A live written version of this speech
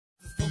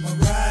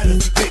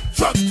big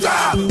truck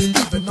driver,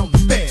 living on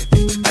the bed,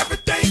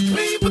 everything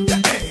clean with the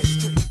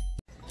ass.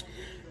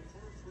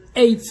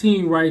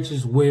 18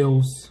 Righteous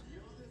Wills.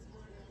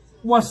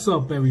 What's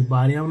up,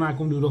 everybody? I'm not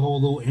gonna do the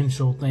whole little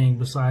intro thing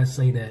besides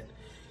say that.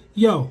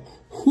 Yo,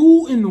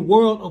 who in the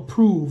world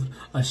approved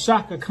a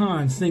Chaka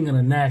Khan singing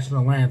the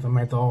national anthem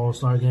at the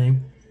All-Star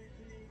game?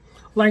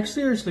 Like,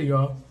 seriously,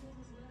 y'all.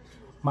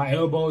 My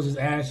elbows is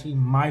ashy,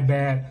 my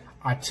bad.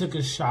 I took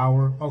a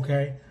shower,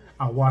 okay?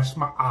 I washed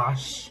my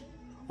ass,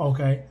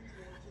 okay?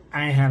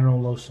 I ain't had no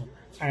lotion.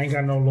 I ain't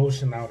got no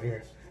lotion out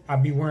here. I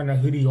be wearing a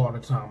hoodie all the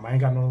time. I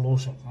ain't got no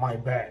lotion, my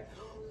bad.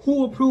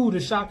 Who approved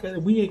of Chaka?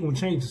 We ain't gonna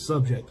change the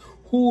subject.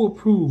 Who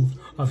approved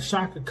of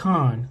Chaka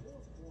Khan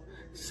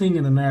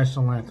singing the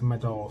national anthem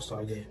at the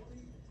All-Star game?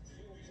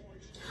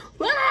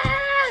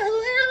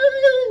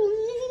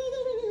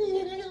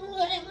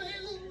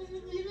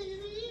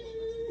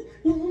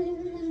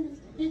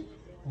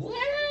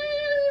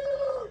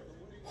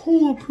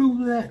 Who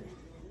approved of that?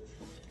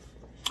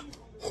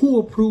 Who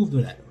approved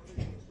of that?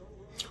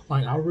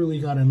 Like, I really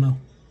gotta know.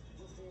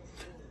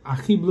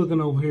 I keep looking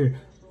over here,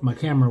 my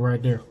camera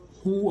right there.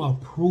 Who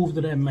approved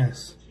of that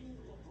mess?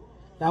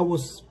 That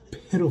was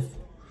pitiful.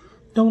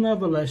 Don't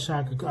ever let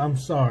Chaka, I'm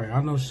sorry.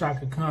 I know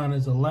Chaka Khan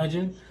is a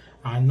legend.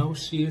 I know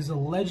she is a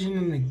legend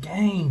in the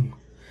game.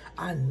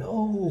 I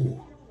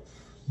know.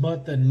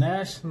 But the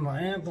national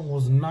anthem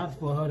was not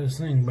for her to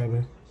sing,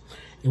 baby.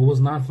 It was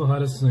not for her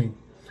to sing.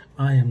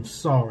 I am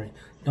sorry.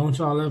 Don't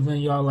y'all ever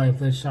in y'all life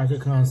let Chaka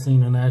Khan sing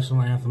the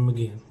national anthem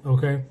again,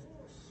 okay?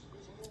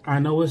 I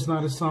know it's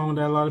not a song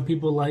that a lot of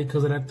people like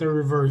because of that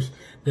third verse.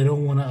 They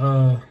don't want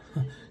to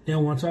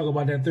talk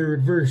about that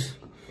third verse.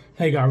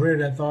 They got rid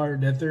of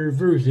that third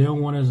verse. They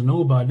don't want us to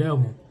know about that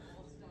one.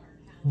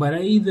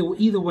 But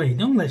either way,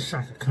 don't let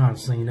Chaka Khan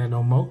sing that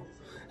no more.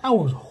 That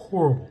was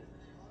horrible.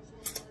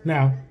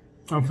 Now,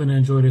 I'm finna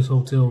enjoy this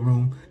hotel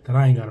room that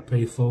I ain't gotta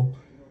pay for.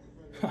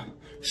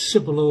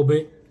 Sip a little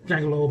bit,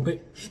 drink a little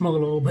bit, smoke a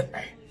little bit,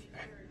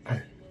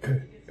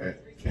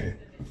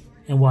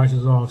 and watch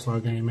this All-Star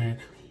game, man.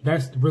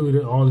 That's really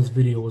all this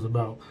video was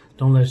about.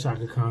 Don't let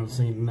Chaka Khan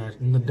sing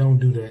that. Don't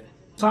do that.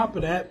 Top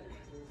of that,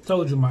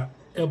 told you my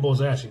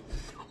elbows ashy.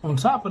 On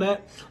top of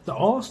that, the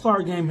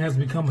All-Star game has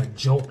become a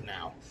joke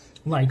now.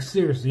 Like,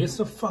 seriously,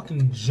 it's a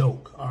fucking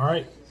joke,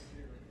 alright?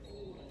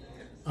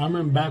 I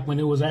remember back when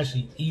it was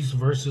actually East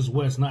versus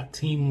West, not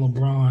Team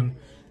LeBron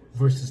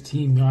versus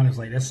Team Giannis.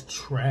 Like, that's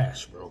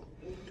trash, bro.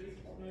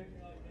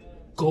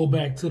 Go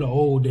back to the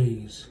old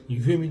days.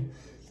 You feel me?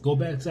 Go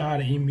back to how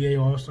the NBA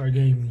All-Star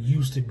game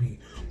used to be,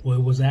 where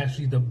it was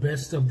actually the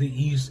best of the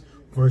East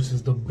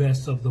versus the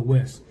best of the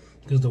West.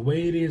 Because the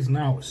way it is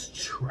now is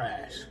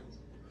trash.